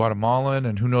 He's Guatemalan,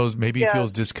 and who knows, maybe he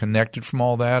feels disconnected from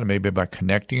all that, and maybe by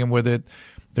connecting him with it,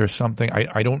 there's something.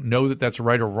 I don't know that that's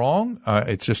right or wrong.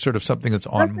 It's just sort of something that's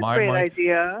on my mind. That's a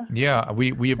great idea. Yeah,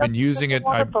 we have been using it.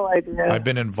 Wonderful idea. I've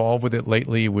been involved with it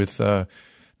lately with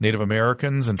Native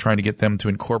Americans and trying to get them to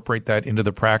incorporate that into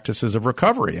the practices of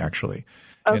recovery, actually.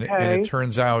 Okay. And it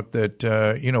turns out that,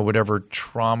 whatever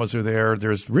traumas are there,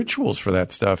 there's rituals for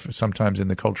that stuff sometimes in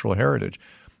the cultural heritage.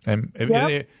 And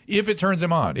if it turns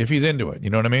him on, if he's into it,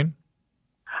 you know what I mean?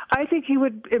 I think he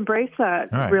would embrace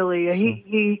that, really.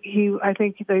 I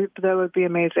think that would be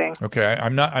amazing. Okay.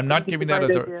 I'm not giving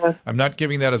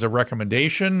that as a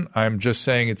recommendation. I'm just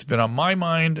saying it's been on my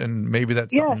mind, and maybe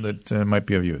that's something that might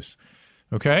be of use.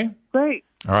 Okay? Great.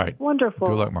 All right. Wonderful.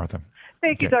 Good luck, Martha.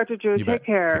 Thank you, Dr. Drew. Take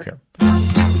care. Take care.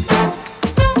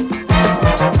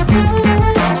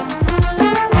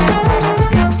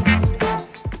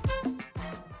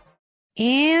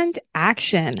 And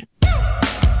action.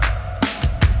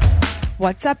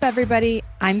 What's up, everybody?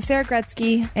 I'm Sarah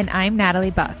Gretzky. And I'm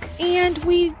Natalie Buck. And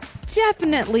we've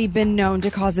definitely been known to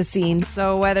cause a scene.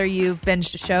 So whether you've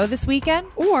binged a show this weekend,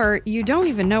 or you don't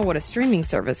even know what a streaming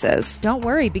service is, don't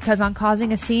worry, because on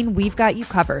Causing a Scene, we've got you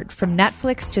covered. From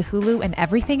Netflix to Hulu and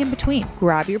everything in between.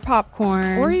 Grab your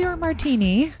popcorn. Or your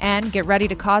martini. And get ready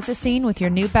to cause a scene with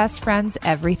your new best friends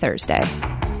every Thursday.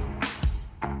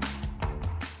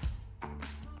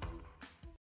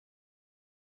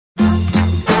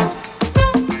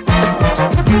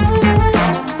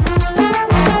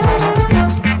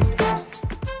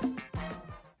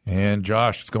 And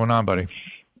Josh, what's going on, buddy?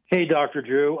 Hey, Dr.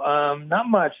 Drew. Not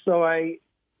much. So I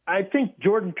think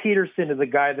Jordan Peterson is a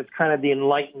guy that's kind of the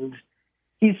enlightened.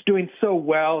 He's doing so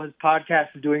well. His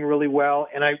podcast is doing really well.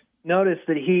 And I noticed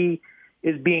that he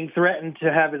is being threatened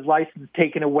to have his license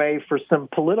taken away for some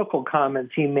political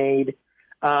comments he made.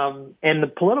 And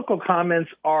the political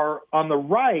comments are on the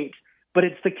right, but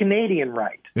it's the Canadian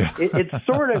right. It's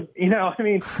sort of,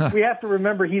 we have to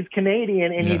remember he's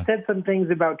Canadian, and he said some things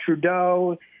about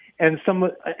Trudeau and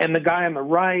the guy on the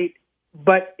right,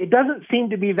 but it doesn't seem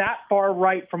to be that far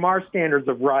right from our standards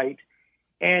of right.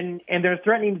 And they're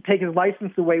threatening to take his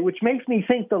license away, which makes me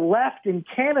think the left in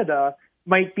Canada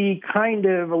might be kind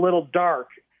of a little darker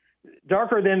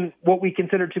than what we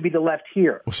consider to be the left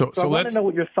here. So I want to know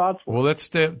what your thoughts were. Well, let's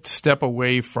step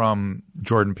away from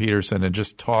Jordan Peterson and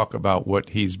just talk about what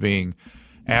he's being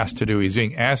asked to do. He's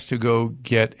being asked to go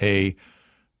get a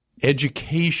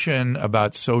education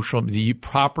about the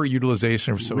proper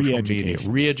utilization of social media.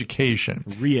 Re-education.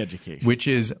 Which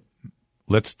is,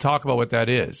 let's talk about what that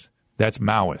is. That's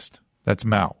Maoist. That's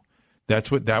Mao.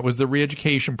 That was the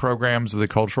re-education programs of the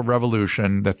Cultural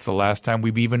Revolution. That's the last time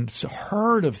we've even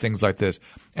heard of things like this.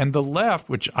 And the left,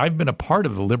 which I've been a part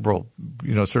of the liberal,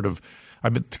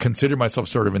 I've been considered myself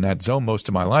sort of in that zone most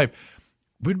of my life,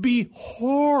 would be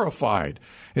horrified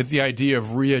at the idea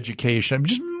of re-education. I'm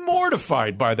just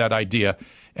mortified by that idea.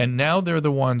 And now they're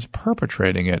the ones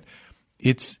perpetrating it.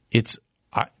 It's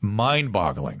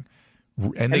mind-boggling.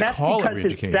 And they call it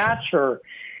re-education.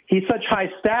 He's such high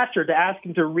stature, to ask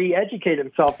him to re-educate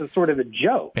himself is sort of a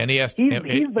joke. And he's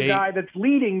the guy that's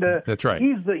leading the. That's right.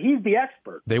 He's the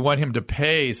expert. They want him to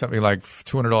pay something like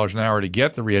 $200 an hour to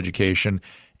get the re-education,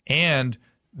 and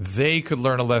they could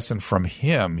learn a lesson from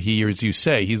him. He, as you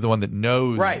say, he's the one that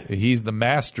knows. Right. He's the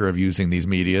master of using these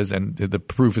medias, and the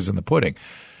proof is in the pudding.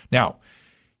 Now,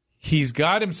 he's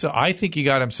got himself. I think he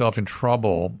got himself in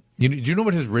trouble. Do you know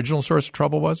what his original source of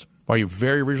trouble was? Why he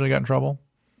very originally got in trouble?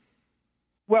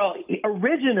 Well,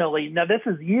 originally, now this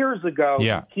is years ago,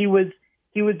 he was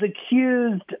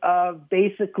accused of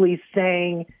basically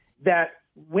saying that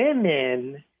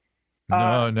women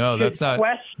that's not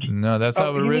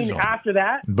original. After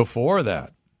that? Before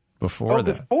that. Before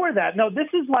that. No, this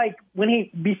is like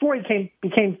before he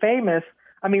became famous.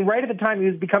 I mean, right at the time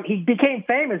he became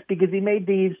famous because he made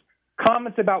these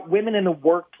comments about women in the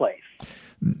workplace.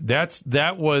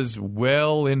 That was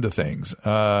well into things,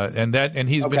 and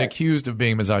he's been accused of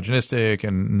being misogynistic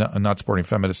and not supporting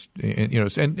feminists,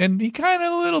 and he kind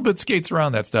of a little bit skates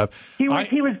around that stuff. He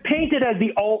was painted as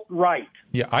the alt-right.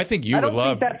 Yeah, I think you would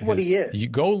love. That's what he is. You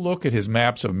go look at his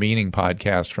Maps of Meaning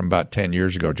podcast from about 10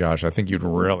 years ago, Josh. I think you'd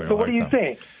really. So what do you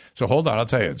think? So hold on, I'll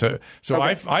tell you. So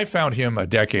I found him a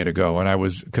decade ago,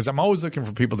 and because I'm always looking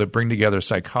for people that bring together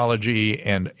psychology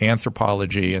and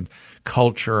anthropology and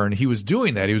culture, and he was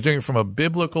doing that. He was doing it from a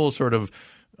biblical sort of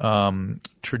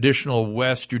traditional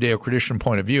West Judeo-Christian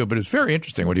point of view, but it was very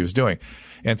interesting what he was doing.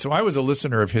 And so I was a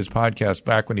listener of his podcast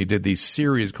back when he did these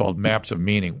series called Maps of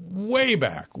Meaning, way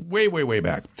back, way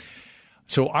back.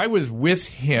 So I was with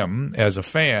him as a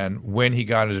fan when he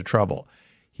got into trouble.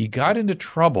 He got into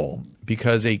trouble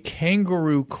because a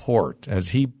kangaroo court, and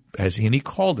he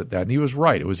called it that, and he was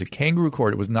right. It was a kangaroo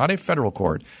court. It was not a federal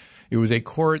court. It was a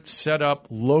court set up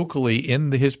locally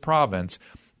in his province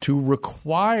to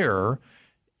require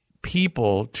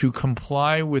people to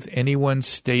comply with anyone's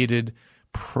stated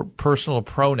personal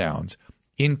pronouns,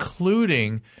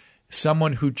 including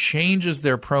someone who changes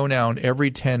their pronoun every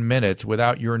 10 minutes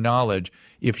without your knowledge.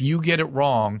 If you get it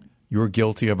wrong, you're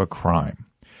guilty of a crime.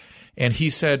 And he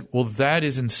said, well, that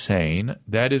is insane.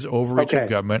 That is overreach of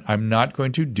government. I'm not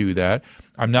going to do that.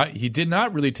 He did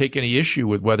not really take any issue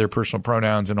with whether personal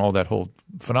pronouns and all that whole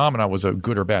phenomenon was a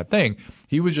good or bad thing.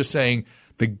 He was just saying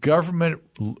the government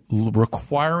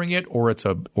requiring it or it's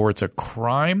a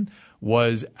crime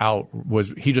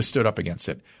he just stood up against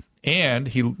it.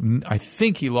 And I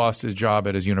think he lost his job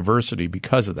at his university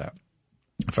because of that,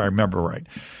 if I remember right.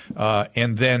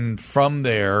 And then from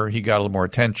there, he got a little more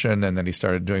attention, and then he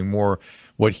started doing more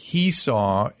what he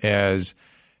saw as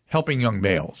helping young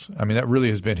males. I mean, that really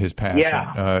has been his passion.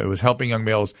 Yeah. It was helping young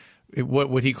males,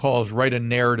 what he calls write a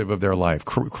narrative of their life,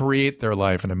 create their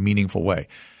life in a meaningful way.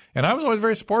 And I was always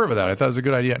very supportive of that. I thought it was a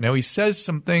good idea. Now, he says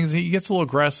some things. He gets a little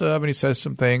aggressive, and he says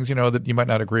some things, that you might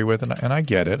not agree with, and I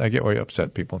get it. I get why you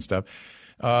upset people and stuff.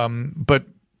 But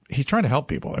he's trying to help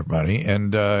people, everybody,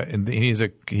 and to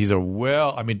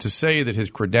say that his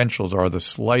credentials are the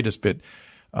slightest bit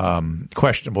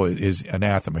questionable is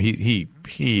anathema. He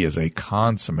is a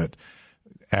consummate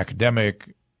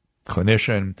academic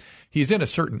clinician. He's in a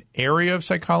certain area of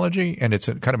psychology, and it's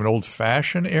kind of an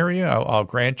old-fashioned area. I'll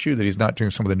grant you that he's not doing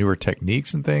some of the newer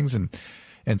techniques and things, and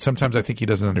sometimes I think he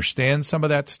doesn't understand some of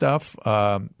that stuff,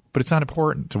 but it's not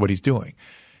important to what he's doing.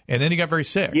 And then he got very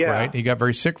sick, right? He got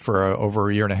very sick for over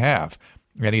a year and a half,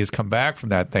 and he has come back from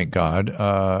that, thank God,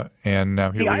 and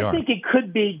now here we are. I think it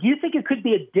could be – do you think it could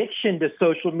be addiction to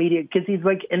social media? Because he's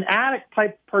like an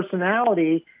addict-type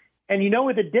personality, And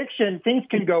with addiction, things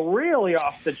can go really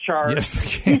off the charts. Yes, they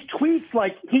can. He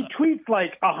tweets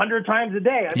like 100 times a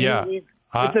day. I mean,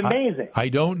 it's amazing. I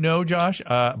don't know, Josh,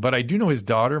 but I do know his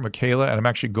daughter, Michaela, and I'm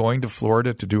actually going to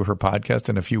Florida to do her podcast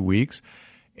in a few weeks.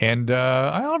 And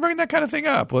I'll bring that kind of thing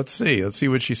up. Let's see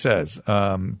what she says.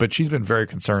 But she's been very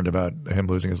concerned about him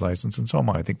losing his license, and so am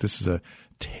I. I think this is a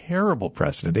terrible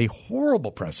precedent, a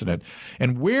horrible precedent.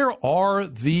 And where are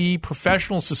the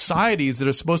professional societies that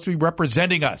are supposed to be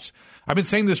representing us? I've been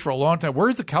saying this for a long time.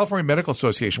 Where's the California Medical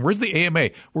Association? Where's the AMA?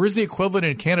 Where's the equivalent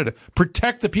in Canada?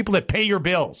 Protect the people that pay your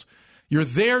bills. You're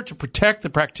there to protect the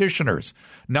practitioners,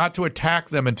 not to attack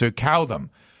them and to cow them.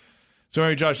 So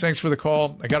anyway, Josh, thanks for the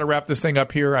call. I got to wrap this thing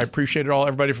up here. I appreciate it all,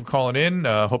 everybody, for calling in.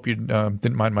 Hope you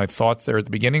didn't mind my thoughts there at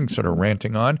the beginning, sort of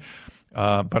ranting on.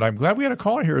 But I'm glad we had a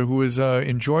caller here who has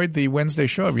enjoyed the Wednesday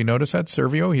show. Have you noticed that,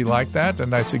 Servio? He liked that,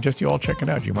 and I suggest you all check it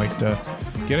out. You might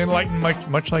get enlightened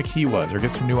much like he was, or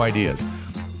get some new ideas.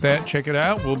 Check it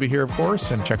out. We'll be here, of course,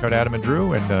 and check out Adam and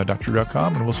Drew and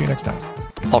drdrew.com, and we'll see you next time.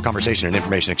 All conversation and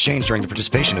information exchanged during the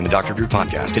participation in the Dr. Drew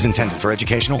podcast is intended for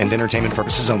educational and entertainment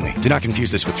purposes only. Do not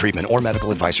confuse this with treatment or medical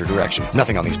advice or direction.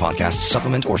 Nothing on these podcasts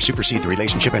supplement or supersede the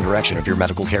relationship and direction of your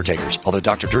medical caretakers. Although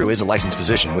Dr. Drew is a licensed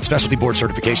physician with specialty board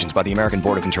certifications by the American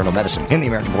Board of Internal Medicine and the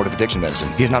American Board of Addiction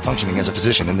Medicine, he is not functioning as a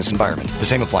physician in this environment. The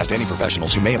same applies to any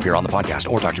professionals who may appear on the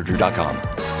podcast or drdrew.com.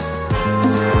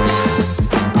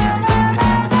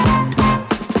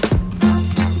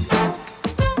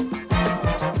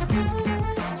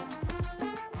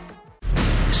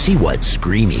 See what's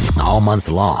screaming all month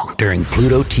long during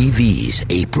Pluto TV's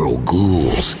April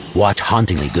Ghouls. Watch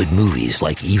hauntingly good movies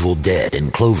like Evil Dead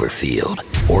and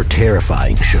Cloverfield, or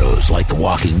terrifying shows like The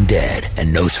Walking Dead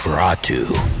and Nosferatu.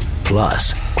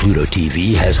 Plus, Pluto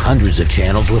TV has hundreds of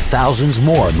channels with thousands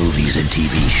more movies and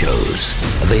TV shows.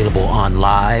 Available on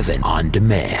live and on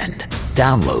demand.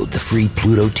 Download the free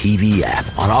Pluto TV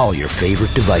app on all your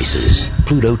favorite devices.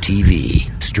 Pluto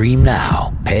TV. Stream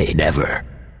now. Pay never.